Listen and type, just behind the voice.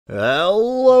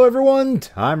Hello everyone,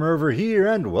 Timer over here,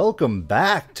 and welcome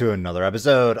back to another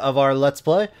episode of our Let's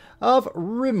Play of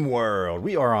Rimworld.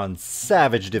 We are on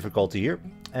Savage difficulty here,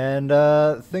 and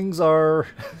things are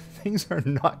things are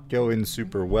not going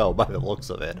super well by the looks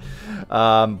of it.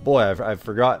 Boy, I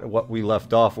forgot what we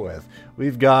left off with.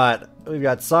 We've got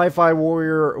sci-fi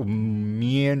warrior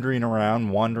meandering around,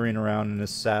 wandering around in a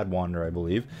sad wander, I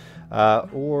believe.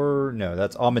 Or no,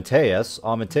 that's Amateus.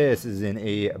 Amateus is in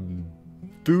a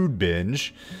food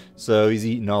binge, so he's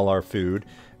eating all our food.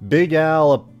 Big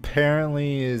Al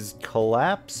apparently is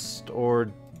collapsed,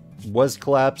 or was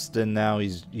collapsed, and now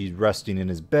he's resting in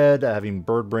his bed, having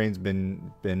bird brains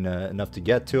been enough to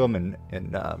get to him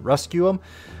and rescue him.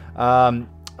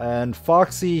 And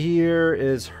Foxy here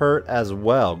is hurt as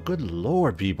well. Good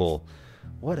lord, people,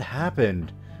 what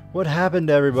happened? What happened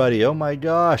to everybody? Oh my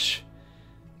gosh.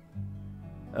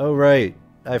 Oh right,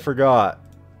 I forgot.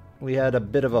 We had a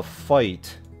bit of a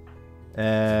fight,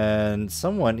 and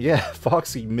someone, yeah,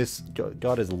 Foxy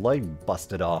got his leg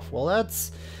busted off. Well,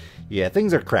 that's, yeah,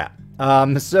 things are crap.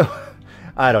 So,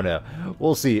 I don't know.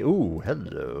 We'll see. Ooh,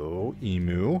 hello,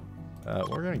 Emu.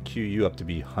 We're gonna queue you up to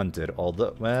be hunted,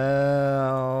 although,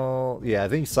 well, yeah, I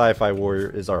think Sci-Fi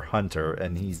Warrior is our hunter,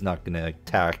 and he's not gonna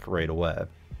attack right away.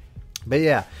 But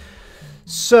yeah.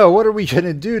 So, what are we going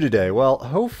to do today? Well,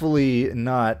 hopefully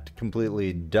not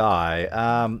completely die.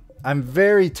 I'm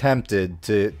very tempted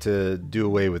to do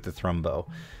away with the Thrumbo.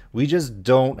 We just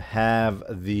don't have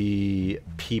the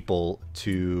people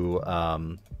to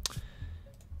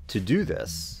do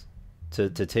this, to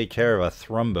take care of a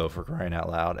Thrumbo, for crying out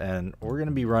loud. And we're going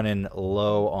to be running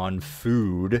low on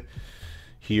food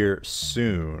here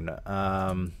soon.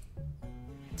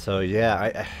 So,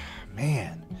 yeah,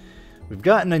 man. We've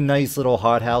gotten a nice little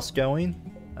hothouse going,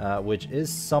 which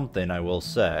is something, I will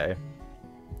say.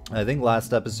 I think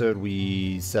last episode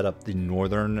we set up the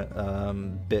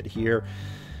northern bit here.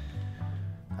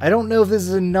 I don't know if this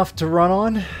is enough to run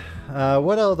on.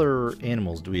 What other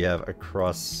animals do we have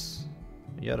across?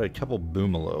 We got a couple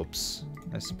boomalopes.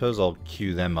 I suppose I'll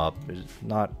queue them up. It's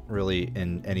not really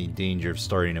in any danger of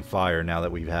starting a fire now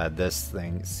that we've had this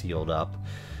thing sealed up.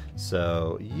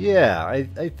 So, yeah,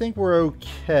 I think we're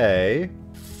okay.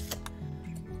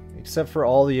 Except for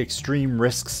all the extreme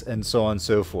risks and so on and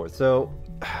so forth. So,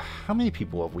 how many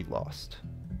people have we lost?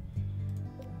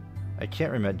 I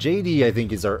can't remember. JD, I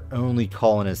think, is our only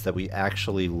colonist that we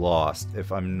actually lost,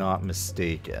 if I'm not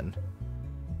mistaken.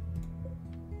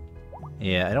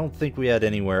 Yeah, I don't think we had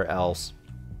anywhere else.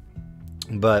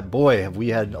 But, boy, have we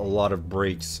had a lot of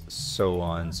breaks, so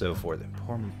on and so forth. And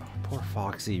poor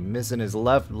Foxy, missing his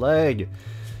left leg.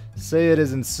 Say it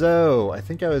isn't so. I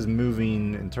think I was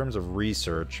moving, in terms of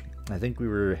research, I think we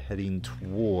were heading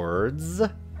towards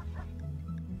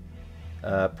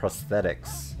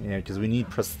prosthetics. You know, because we need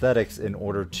prosthetics in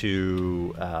order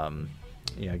to,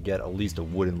 you know, get at least a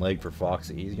wooden leg for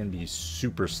Foxy. He's going to be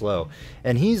super slow.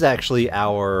 And he's actually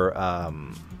our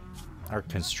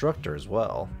constructor as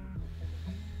well.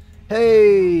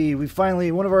 Hey, we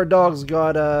finally, one of our dogs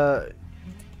got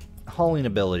hauling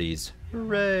abilities.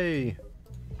 Hooray!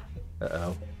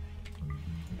 Uh-oh.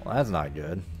 Well, that's not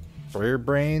good. For your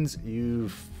brains, you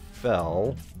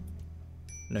fell.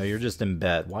 No, you're just in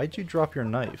bed. Why'd you drop your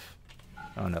knife?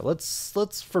 Oh no,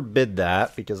 let's forbid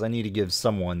that, because I need to give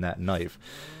someone that knife.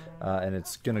 And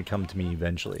it's gonna come to me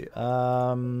eventually.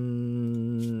 So,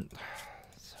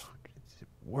 is it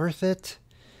worth it?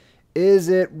 Is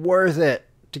it worth it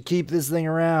to keep this thing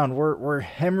around? We're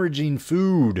hemorrhaging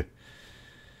food.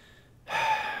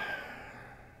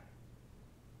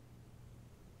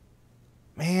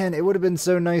 Man, it would have been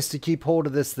so nice to keep hold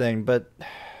of this thing, but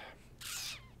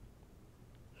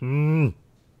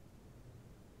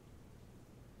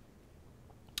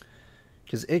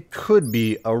because it could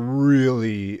be a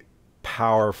really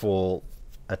powerful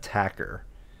attacker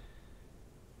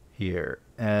here,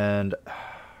 and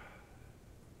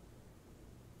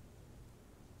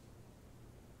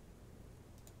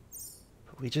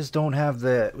we just don't have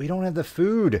the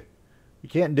food. We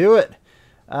can't do it.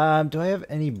 Do I have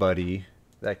anybody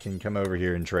that can come over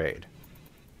here and trade?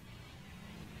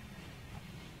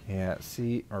 Yeah,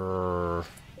 see, erg.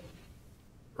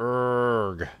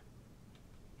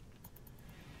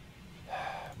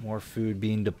 More food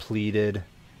being depleted.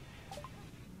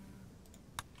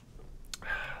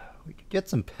 We could get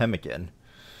some pemmican.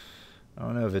 I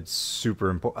don't know if it's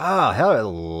super important. Ah,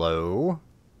 hello.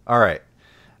 Alright.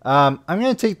 I'm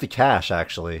going to take the cash,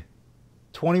 actually.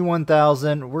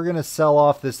 21,000. We're going to sell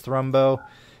off this Thrumbo.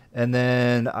 And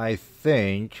then I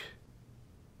think...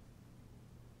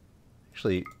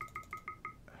 Actually,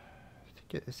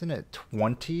 isn't it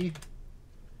 20?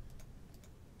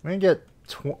 I'm gonna get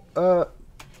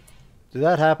did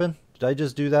that happen? Did I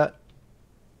just do that?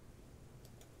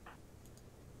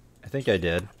 I think I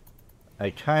did.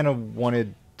 I kind of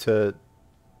wanted to...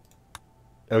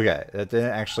 Okay, that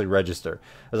didn't actually register.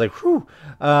 I was like, whew.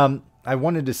 I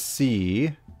wanted to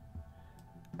see...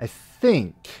 I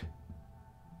think...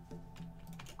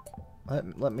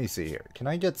 Let me see here. Can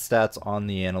I get stats on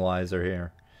the analyzer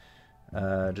here?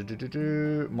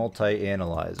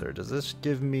 Multi-analyzer. Does this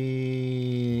give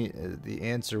me... The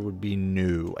answer would be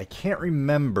no. I can't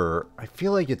remember. I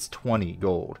feel like it's 20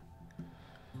 gold.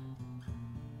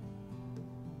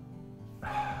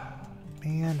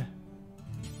 Man.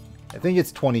 I think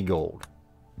it's 20 gold.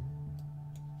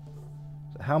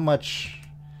 So how much...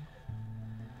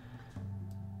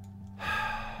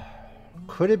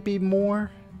 Could it be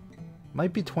more?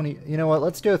 Might be 20. You know what?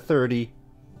 Let's go 30.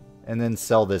 And then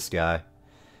sell this guy.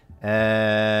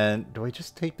 And do I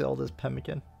just take all this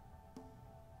pemmican?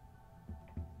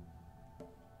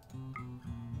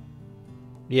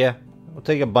 Yeah, we'll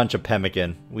take a bunch of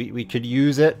pemmican. We could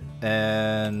use it,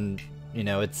 and you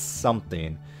know, it's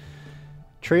something.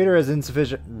 Trader has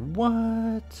insufficient.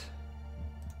 What?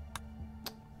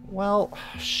 Well,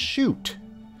 shoot.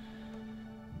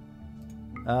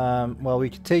 Well,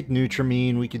 we could take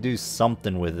Nutramine. We could do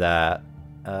something with that.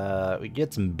 We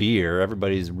get some beer.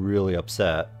 Everybody's really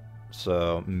upset.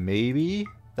 So maybe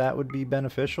that would be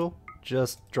beneficial.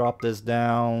 Just drop this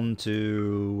down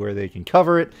to where they can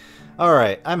cover it.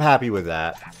 Alright, I'm happy with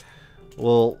that.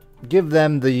 We'll give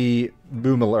them the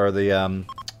boomel or the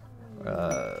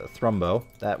thrumbo.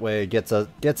 That way it gets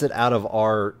it out of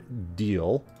our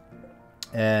deal.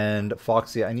 And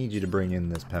Foxy, I need you to bring in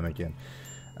this pemmican.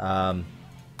 And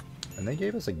they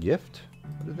gave us a gift?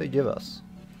 What did they give us?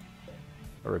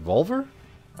 A revolver?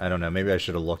 I don't know. Maybe I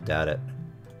should have looked at it.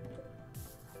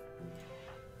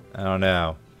 I don't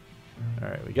know.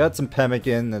 Alright, we got some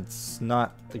pemmican. That's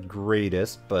not the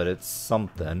greatest, but it's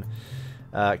something.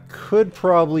 Could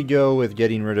probably go with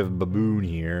getting rid of Baboon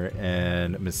here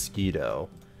and Mosquito.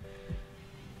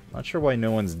 Not sure why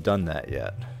no one's done that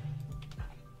yet.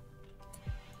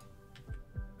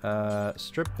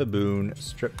 Strip Baboon,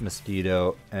 strip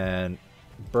Mosquito, and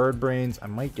Bird Brains. I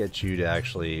might get you to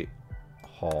actually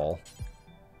haul.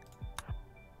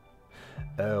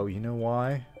 Oh, you know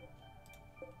why?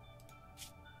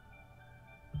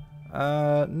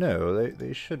 No,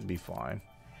 they should be fine.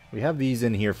 We have these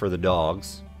in here for the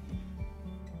dogs.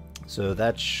 So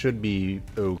that should be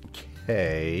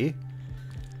okay.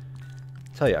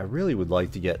 Tell you, I really would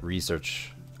like to get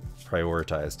research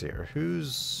prioritized here.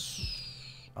 Who's...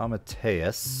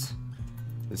 Amateus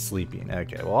is sleeping.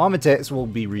 Okay, well, Amateus will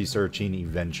be researching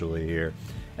eventually here.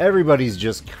 Everybody's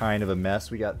just kind of a mess.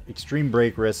 We got extreme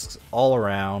break risks all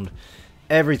around.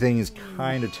 Everything is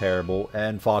kind of terrible,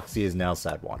 and Foxy is now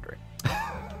sad wandering.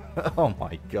 Oh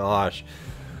my gosh.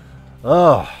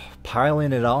 Oh,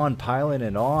 piling it on, piling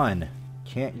it on.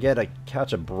 Can't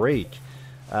catch a break.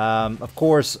 Of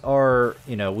course,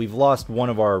 we've lost one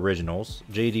of our originals.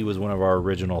 JD was one of our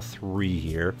original 3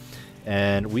 here.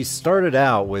 And we started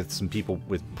out with some people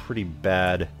with pretty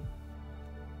bad,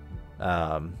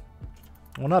 well,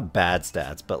 not bad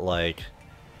stats, but like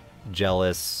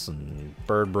Jealous and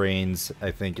Bird Brains, I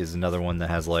think, is another one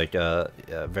that has like a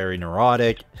very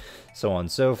neurotic, so on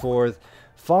and so forth.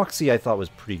 Foxy, I thought, was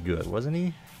pretty good, wasn't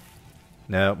he?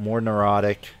 No, more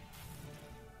neurotic.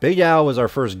 Big Al was our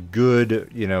first good,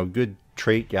 good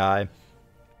trait guy.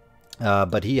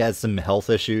 But he has some health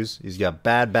issues. He's got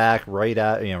bad back, right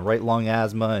lung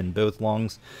asthma in both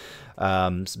lungs.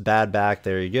 Bad back,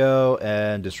 there you go,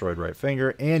 and destroyed right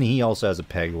finger. And he also has a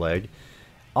peg leg.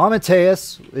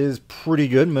 Amateus is pretty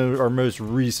good, our most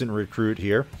recent recruit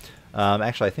here.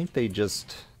 Actually, I think they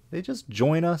just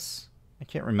join us. I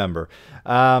can't remember.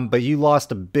 But you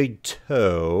lost a big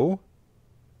toe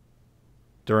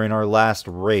during our last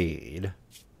raid,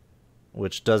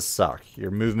 which does suck.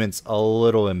 Your movement's a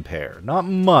little impaired. Not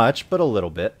much, but a little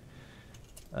bit.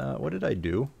 What did I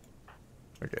do?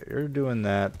 Okay, you're doing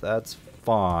that. That's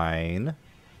fine.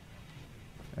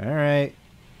 Alright.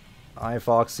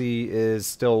 Foxy is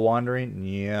still wandering.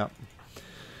 Yeah.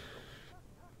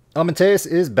 Amateus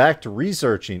is back to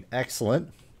researching.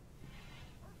 Excellent.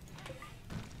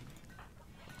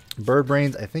 Bird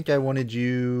Brains, I think I wanted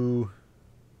you...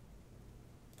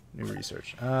 New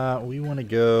research. We want to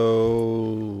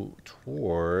go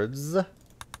towards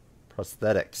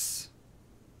prosthetics.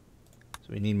 So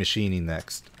we need machining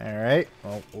next. Alright,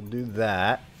 well, we'll do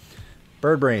that.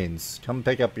 Bird Brains, come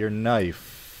pick up your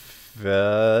knife.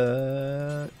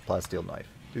 Plasteel knife.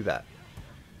 Do that.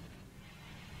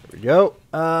 There we go.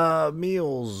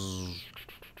 Meals.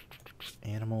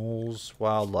 Animals,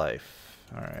 wildlife.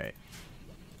 Alright.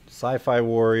 Sci-fi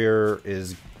warrior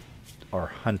is our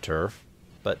hunter,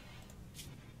 but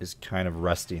is kind of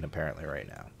resting apparently right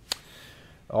now.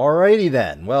 Alrighty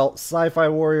then. Well, sci-fi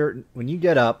warrior, when you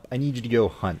get up, I need you to go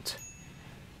hunt.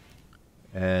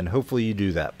 And hopefully you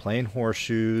do that. Playing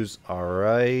horseshoes.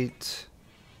 Alright.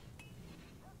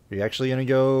 Are you actually going to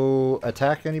go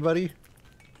attack anybody?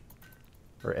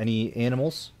 Or any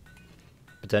animals?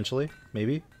 Potentially?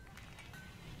 Maybe?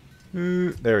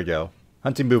 There we go.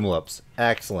 Hunting boomalopes.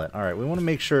 Excellent. Alright, we want to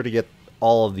make sure to get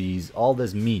all of these, all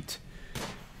this meat.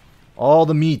 All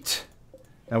the meat.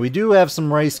 Now we do have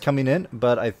some rice coming in,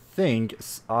 but I think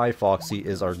Foxy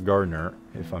is our gardener,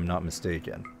 if I'm not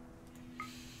mistaken.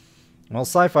 Well,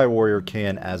 Sci-Fi Warrior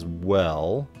can as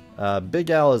well. Big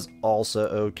Al is also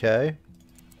okay.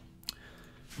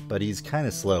 But he's kind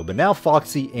of slow. But now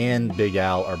Foxy and Big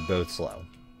Al are both slow.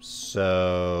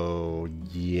 So,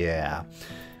 yeah.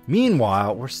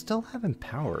 Meanwhile, we're still having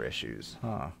power issues,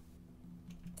 huh?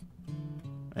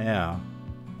 Yeah.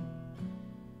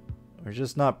 We're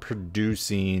just not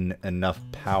producing enough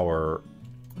power.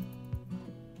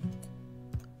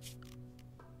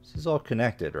 This is all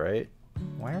connected, right?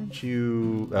 Why aren't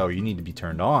you... Oh, you need to be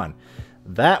turned on.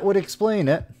 That would explain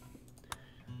it.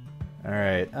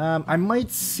 Alright, I might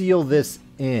seal this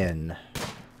in.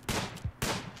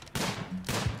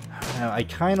 I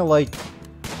kind of like...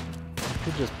 I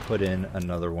could just put in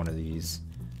another one of these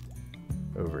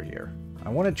over here. I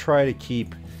want to try to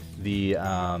keep the...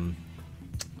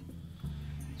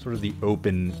 sort of the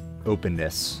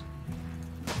openness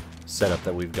setup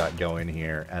that we've got going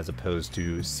here, as opposed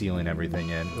to sealing everything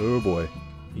in. Oh boy.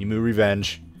 Emu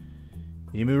revenge.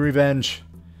 Emu revenge.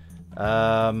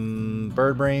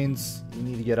 Bird brains, you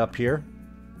need to get up here.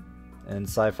 And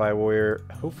Sci-Fi Warrior,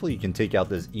 hopefully you can take out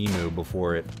this emu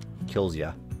before it kills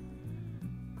ya.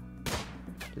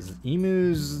 Because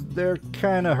emus, they're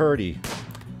kind of hurty.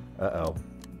 Uh-oh.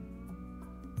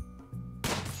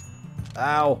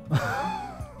 Ow!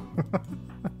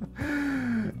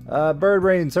 Bird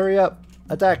brains, hurry up!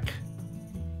 Attack!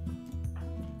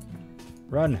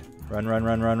 Run! Run, run,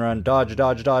 run, run, run. Dodge,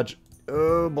 dodge, dodge.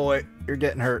 Oh boy, you're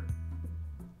getting hurt.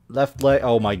 Left leg.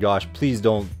 Oh my gosh, please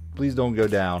don't go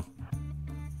down.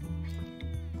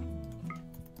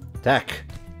 Attack!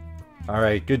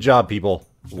 Alright, good job, people.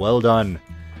 Well done.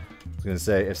 I was gonna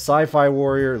say, if Sci-Fi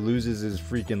Warrior loses his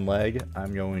freaking leg,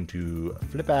 I'm going to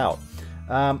flip out.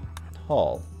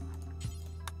 Hall.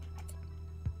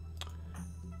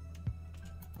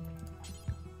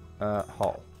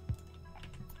 Hall.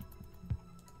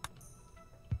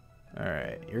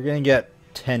 Alright, you're gonna get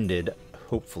tended,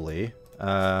 hopefully.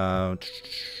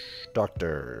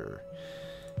 Doctor.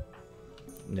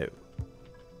 No.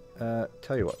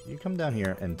 Tell you what, you come down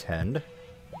here and tend.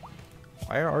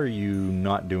 Why are you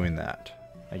not doing that?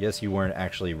 I guess you weren't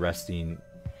actually resting,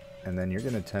 and then you're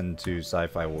gonna tend to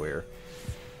Sci-Fi Warrior.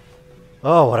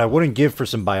 Oh, what I wouldn't give for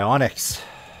some bionics.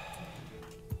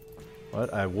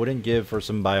 What I wouldn't give for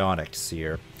some bionics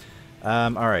here.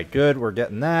 Alright, good, we're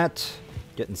getting that.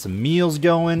 Getting some meals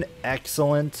going.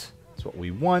 Excellent. That's what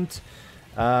we want.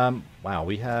 Wow,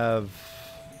 we have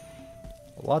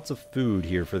lots of food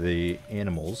here for the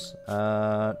animals.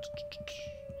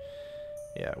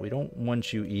 Yeah, we don't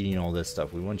want you eating all this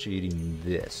stuff. We want you eating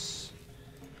this.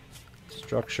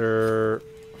 Structure.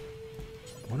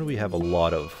 What do we have a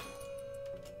lot of?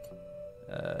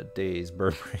 Days,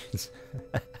 bird brains.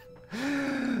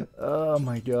 Oh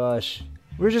my gosh.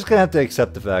 We're just gonna have to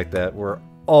accept the fact that we're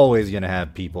always gonna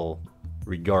have people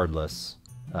regardless.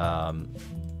 Alright,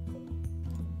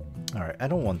 I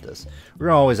don't want this. We're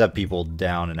gonna always have people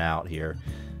down and out here.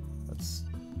 Let's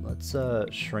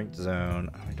shrink zone.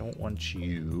 I don't want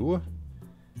you.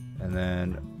 And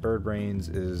then bird brains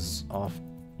is off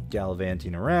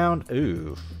gallivanting around.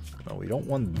 Ooh, no, we don't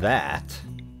want that.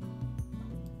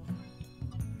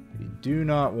 We do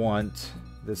not want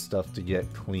this stuff to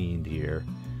get cleaned here.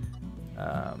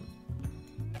 I'm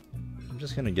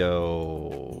just gonna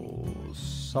go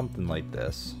something like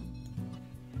this.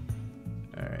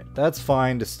 Alright, that's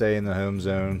fine to stay in the home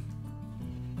zone.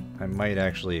 I might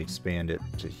actually expand it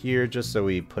to here just so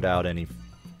we put out any,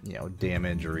 you know,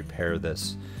 damage or repair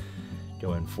this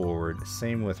going forward.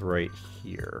 Same with right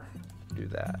here. Do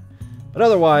that. But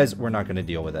otherwise, we're not going to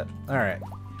deal with it. Alright,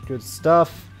 good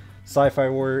stuff. Sci-Fi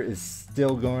Warrior is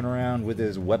still going around with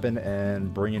his weapon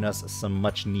and bringing us some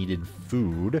much needed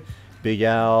food. Big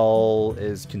Al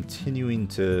is continuing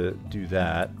to do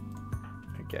that.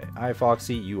 Okay,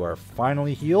 Foxy, you are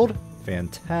finally healed.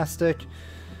 Fantastic.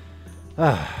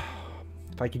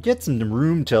 If I could get some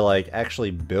room to like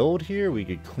actually build here, we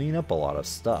could clean up a lot of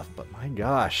stuff. But my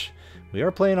gosh, We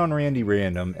are playing on Randy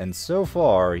Random, and so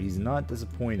far, he's not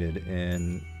disappointed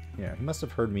in... You know, he must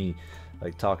have heard me,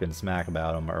 like, talking smack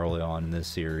about him early on in this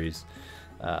series.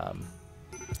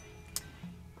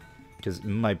 Because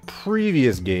in my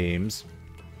previous games,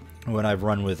 when I've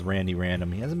run with Randy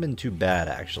Random, he hasn't been too bad,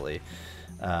 actually.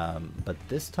 But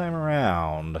this time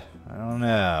around, I don't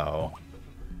know.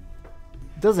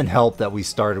 It doesn't help that we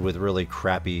started with really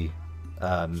crappy,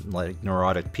 like,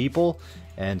 neurotic people,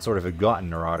 and sort of have gotten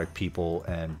neurotic people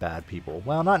and bad people.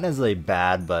 Well, not necessarily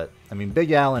bad, but, I mean,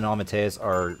 Big Al and Amadeus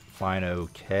are fine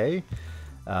okay,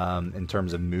 in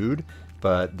terms of mood,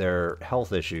 but their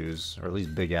health issues, or at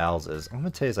least Big Al's is.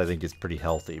 Amadeus, I think, is pretty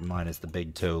healthy, minus the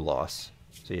big toe loss.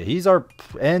 So yeah, he's our,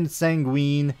 and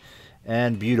sanguine,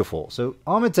 and beautiful. So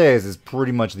Amadeus is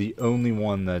pretty much the only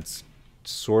one that's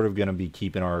sort of going to be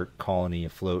keeping our colony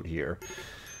afloat here.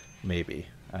 Maybe.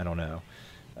 I don't know.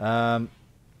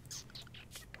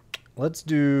 Let's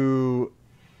do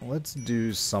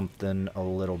something a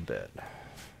little bit.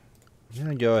 I'm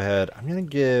going to go ahead. I'm going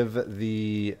to give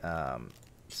the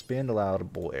expand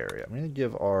allowable area. I'm going to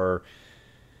give our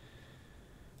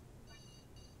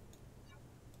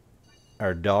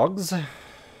dogs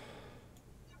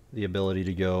the ability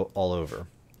to go all over.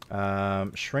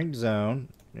 Shrink zone.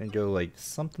 I'm going to go like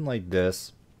something like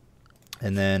this.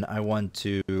 And then I want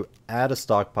to add a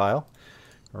stockpile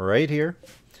right here.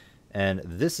 And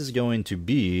this is going to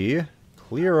be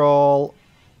clear all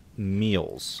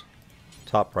meals.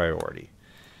 Top priority.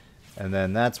 And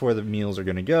then that's where the meals are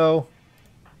going to go.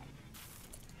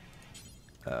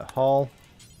 Haul.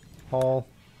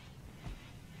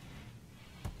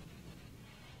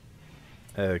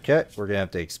 Okay, we're going to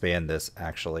have to expand this,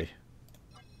 actually.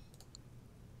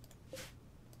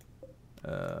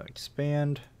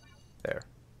 Expand. There.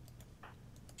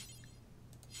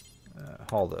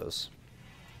 Haul those.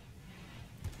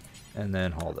 And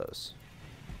then haul those.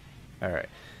 Alright.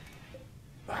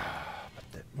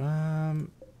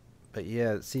 But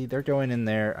yeah, see, they're going in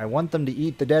there. I want them to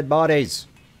eat the dead bodies.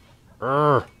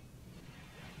 Urgh.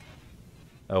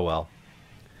 Oh well.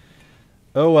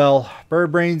 Oh well.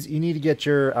 Bird Brains, you need to get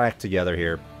your act together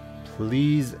here.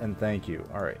 Please and thank you.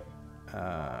 Alright.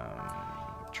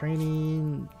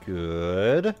 Training.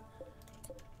 Good.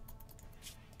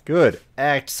 Good.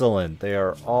 Excellent. They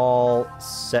are all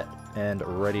set and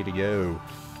ready to go.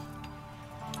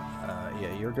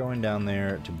 Yeah, you're going down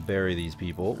there to bury these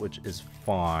people, which is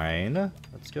fine.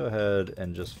 Let's go ahead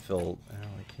and just fill... Oh,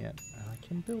 I can't... I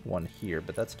can build one here,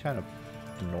 but that's kind of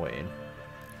annoying.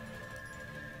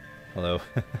 Hello.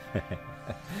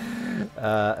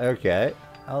 Okay.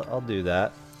 I'll do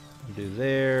that. I'll do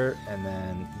there, and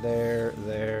then there, and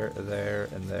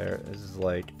there. This is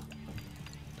like...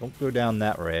 Don't go down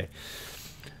that way.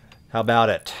 How about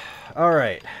it?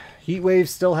 Alright. Heat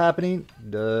wave's still happening.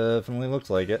 Definitely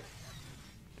looks like it.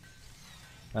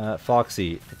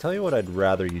 Foxy, I tell you what I'd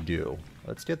rather you do.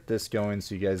 Let's get this going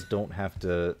so you guys don't have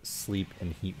to sleep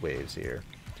in heat waves here.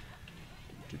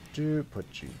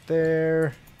 Put you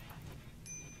there.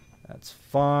 That's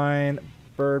fine.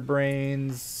 Bird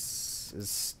Brains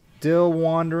is still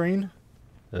wandering.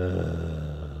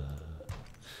 Come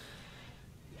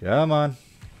on.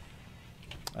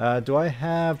 Do I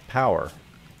have power?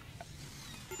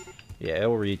 Yeah,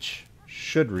 it'll reach.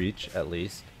 Should reach, at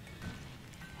least.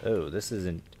 Oh, this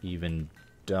isn't even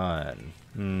done.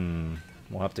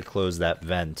 We'll have to close that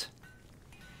vent,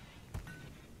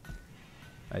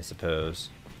 I suppose.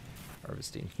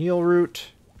 Harvesting heal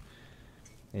root.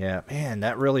 Yeah, man,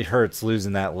 that really hurts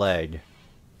losing that leg.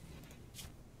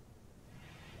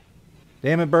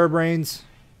 Damn it, Bird Brains.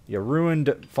 You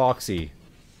ruined Foxy.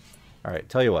 Alright,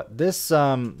 tell you what. This,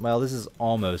 well, this is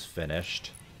almost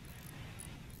finished.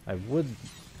 I would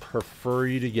prefer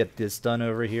you to get this done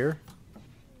over here.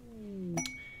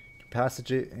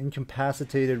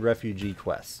 Incapacitated refugee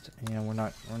quest. Yeah, we're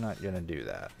not gonna do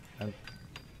that.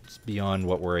 It's beyond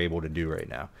what we're able to do right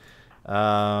now.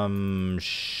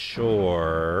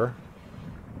 Sure.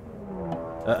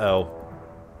 Uh-oh.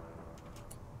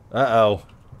 Uh-oh.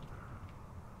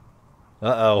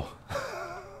 Uh-oh.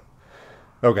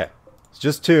 Okay. It's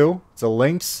just two. It's a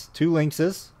lynx. Two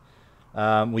lynxes.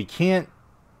 We can't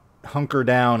hunker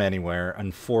down anywhere,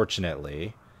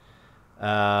 unfortunately.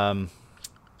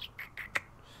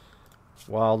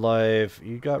 Wildlife,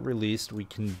 you got released. We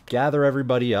can gather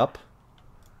everybody up.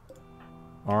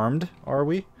 Armed, are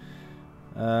we?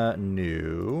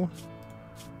 No.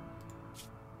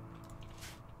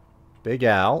 Big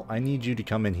Al, I need you to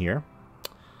come in here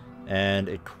and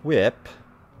equip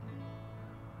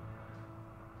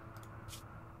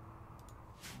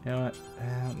You know what?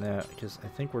 No, because I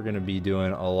think we're going to be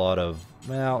doing a lot of...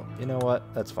 Well, you know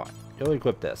what? That's fine. Go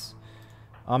equip this.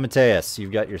 Amadeus,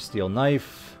 you've got your steel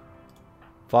knife.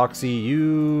 Foxy,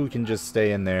 you can just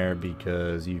stay in there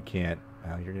because you can't...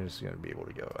 Well, you're just going to be able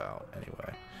to go out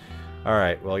anyway.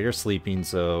 Alright, well, you're sleeping,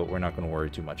 so we're not going to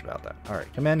worry too much about that.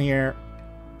 Alright, come in here.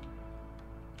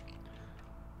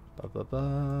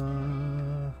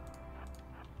 Ba-ba-ba.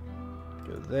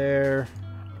 Go there.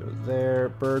 Go there.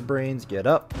 Bird brains, get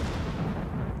up.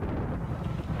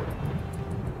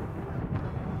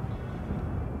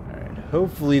 Alright,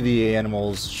 hopefully the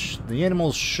animals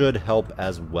should help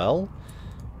as well.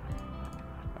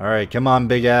 Alright, come on,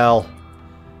 Big Al.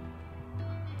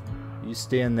 You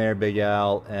stand there, Big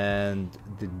Al, and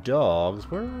the dogs,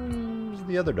 where's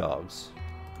the other dogs?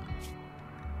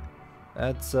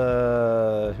 That's,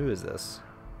 who is this?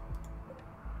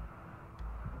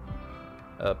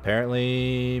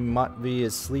 Apparently, Motvy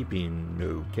is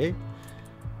sleeping. Okay.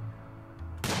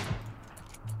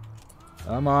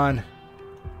 Come on.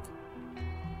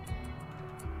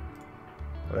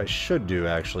 What I should do,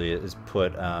 actually, is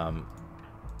put, go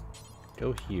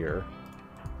here.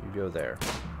 You go there.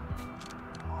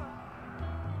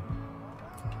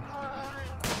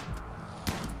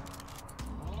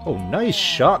 Oh, nice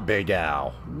shot, Big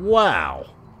Al. Wow.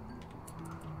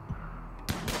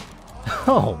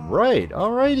 Alright,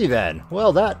 alrighty then.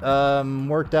 Well, that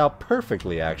worked out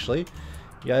perfectly, actually.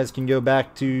 You guys can go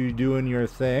back to doing your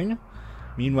thing.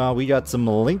 Meanwhile, we got some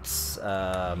lynx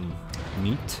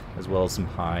meat, as well as some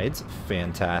hides.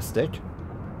 Fantastic.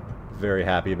 Very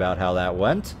happy about how that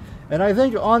went. And I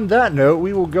think on that note,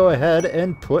 we will go ahead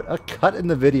and put a cut in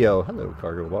the video. Hello,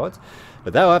 cargo bots.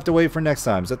 But that'll have to wait for next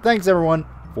time. So thanks, everyone,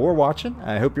 for watching.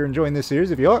 I hope you're enjoying this series.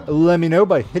 If you are, let me know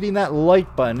by hitting that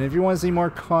like button. If you want to see more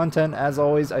content, as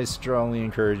always, I strongly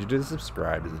encourage you to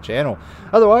subscribe to the channel.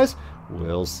 Otherwise,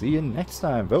 we'll see you next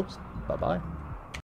time, folks. Bye-bye.